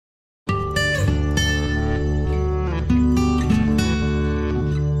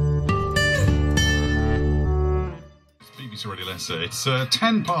Leicester. It's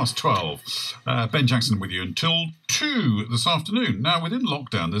 12:10. Ben Jackson with you until 2 this afternoon. Now, within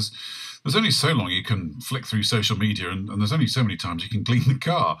lockdown, there's only so long you can flick through social media, and there's only so many times you can clean the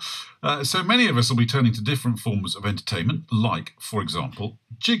car. So many of us will be turning to different forms of entertainment, like, for example,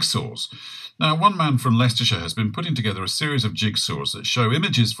 jigsaws. Now, one man from Leicestershire has been putting together a series of jigsaws that show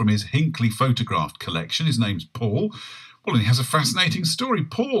images from his Hinckley Photographed collection. His name's Paul. Well, and he has a fascinating story.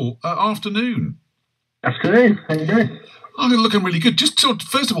 Paul, afternoon. Afternoon. How you doing? I'm looking really good. Just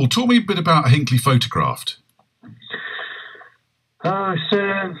first of all, talk me a bit about Hinckley Photographed. It's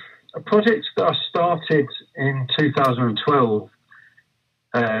a project that I started in 2012.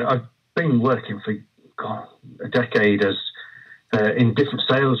 I've been working for a decade as in different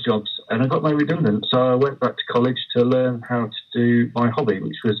sales jobs, and I got made redundant. So I went back to college to learn how to do my hobby,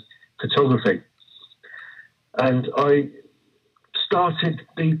 which was photography. And I started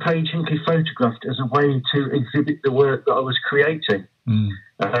the page Hinckley Photographed as a way to exhibit the work that I was creating.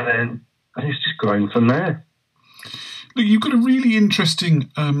 And it's just grown from there. Look, you've got a really interesting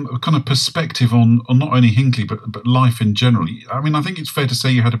kind of perspective on not only Hinckley, but life in general. I mean, I think it's fair to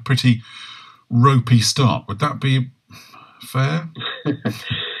say you had a pretty ropey start. Would that be fair?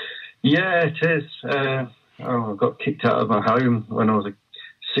 Yeah, it is. I got kicked out of my home when I was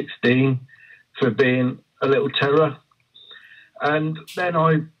 16 for being a little terror. And then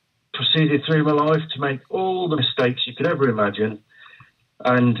I proceeded through my life to make all the mistakes you could ever imagine.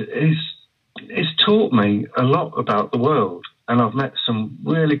 And it's taught me a lot about the world. And I've met some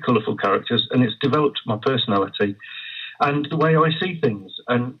really colourful characters, and it's developed my personality and the way I see things.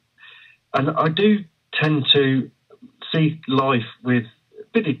 And I do tend to see life with a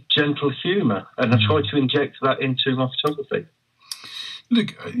bit of gentle humour, and I try to inject that into my photography.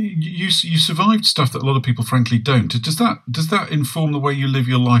 Look, you survived stuff that a lot of people, frankly, don't. Does that inform the way you live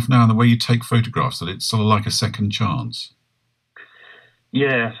your life now and the way you take photographs? That it's sort of like a second chance?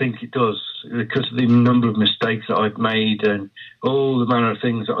 Yeah, I think it does, because of the number of mistakes that I've made and all the manner of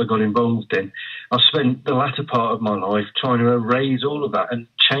things that I got involved in. I've spent the latter part of my life trying to erase all of that and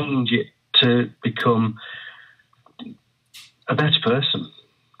change it to become a better person.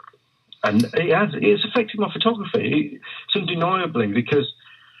 And it's affected my photography. It's undeniably, because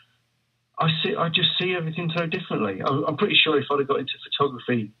I just see everything so differently. I'm pretty sure if I'd have got into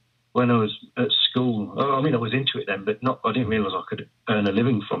photography when I was at school, I mean, I was into it then, but I didn't realise I could earn a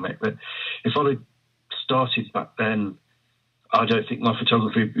living from it. But if I'd have started back then, I don't think my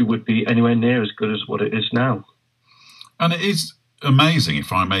photography would be anywhere near as good as what it is now. And it is amazing,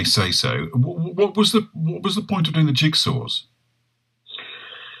 if I may say so. What was the point of doing the jigsaws?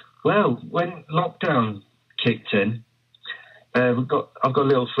 Well, when lockdown kicked in, I've got a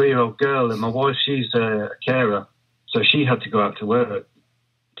little 3-year-old girl, and my wife, she's a carer, so she had to go out to work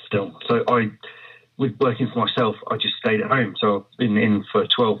still. So with working for myself, I just stayed at home. So I've been in for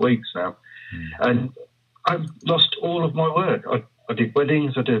 12 weeks now, and I've lost all of my work. I did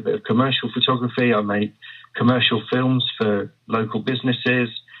weddings, I did a bit of commercial photography, I made commercial films for local businesses,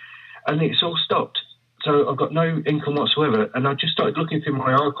 and it's all stopped. So I've got no income whatsoever, and I just started looking through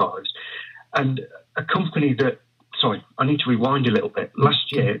my archives, and a company sorry, I need to rewind a little bit.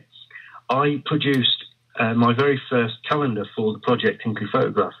 Last year, I produced my very first calendar for the project Hinckley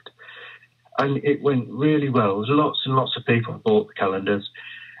Photographed, and it went really well. There was lots and lots of people who bought the calendars,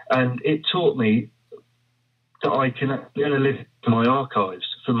 and it taught me that I can actually earn a living from my archives,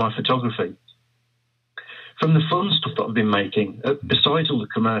 from my photography, from the fun stuff that I've been making, besides all the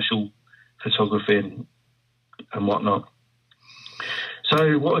commercial photography and whatnot.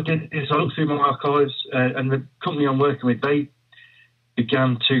 So what I did is I looked through my archives, and the company I'm working with, they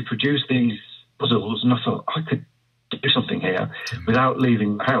began to produce these puzzles, and I thought I could do something here without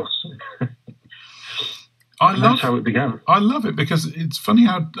leaving the house. That's how it began. I love it, because it's funny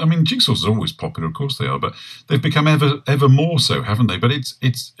how, I mean, jigsaws are always popular, of course they are, but they've become ever more so, haven't they? But it's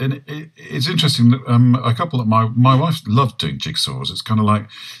interesting that a couple that my wife loves doing jigsaws. It's kind of like,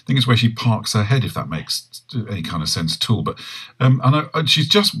 I think it's where she parks her head, if that makes any kind of sense at all. But and she's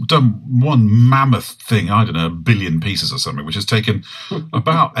just done one mammoth thing, I don't know, 1 billion pieces or something, which has taken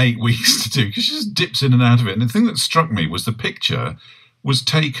about 8 weeks to do, because she just dips in and out of it. And the thing that struck me was the picture was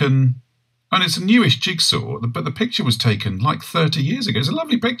taken. And it's a newish jigsaw, but the picture was taken like 30 years ago. It's a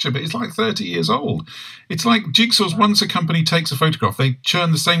lovely picture, but it's like 30 years old. It's like jigsaws, once a company takes a photograph, they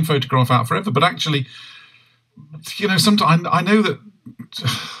churn the same photograph out forever. But actually, you know, sometimes I know that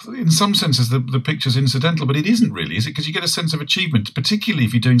in some senses the picture's incidental, but it isn't really, is it? Because you get a sense of achievement, particularly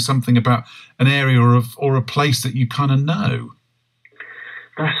if you're doing something about an area or a place that you kind of know.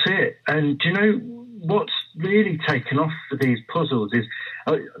 That's it. And do you know what's really taken off for these puzzles is...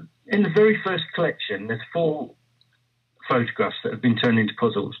 in the very first collection, there's four photographs that have been turned into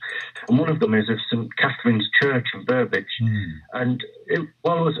puzzles. And one of them is of St Catherine's Church in Burbage. And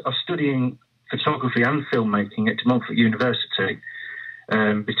while I was studying photography and filmmaking at De Montfort University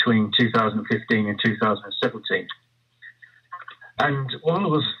between 2015 and 2017, and while I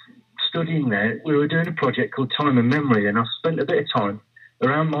was studying there, we were doing a project called Time and Memory, and I spent a bit of time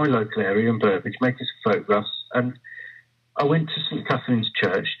around my local area in Burbage making some photographs. And I went to St Catherine's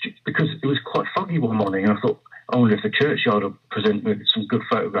Church because it was quite foggy one morning, and I thought, I wonder if the churchyard will present me with some good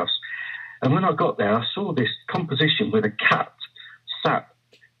photographs. And when I got there, I saw this composition with a cat sat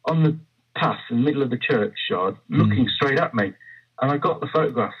on the path in the middle of the churchyard looking straight at me. And I got the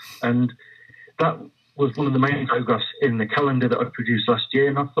photograph, and that was one of the main photographs in the calendar that I produced last year,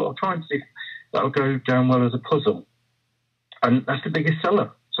 and I thought I'll try and see if that'll go down well as a puzzle. And that's the biggest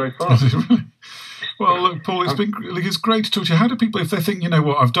seller so far. Well, look, Paul, it's great to talk to you. How do people, if they think, you know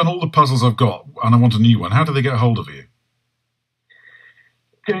what, I've done all the puzzles I've got and I want a new one, how do they get hold of you?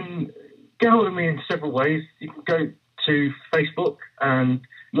 You can get hold of me in several ways. You can go to Facebook and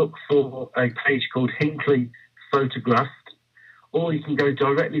look for a page called Hinckley Photographed, or you can go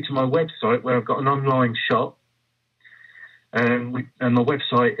directly to my website where I've got an online shop. And my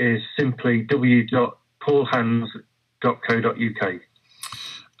website is simply www.paulhands.co.uk.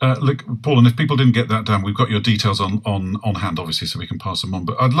 Look, Paul, and if people didn't get that down, we've got your details on hand, obviously, so we can pass them on.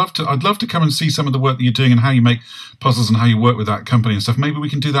 But I'd love to come and see some of the work that you're doing and how you make puzzles and how you work with that company and stuff. Maybe we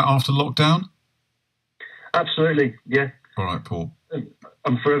can do that after lockdown. Absolutely, yeah. All right, Paul.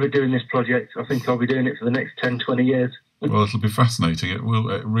 I'm forever doing this project. I think I'll be doing it for the next 10, 20 years. Well, it'll be fascinating. It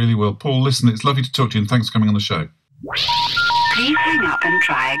really will. Paul, listen, it's lovely to talk to you, and thanks for coming on the show. Please hang up and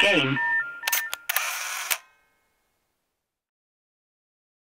try again.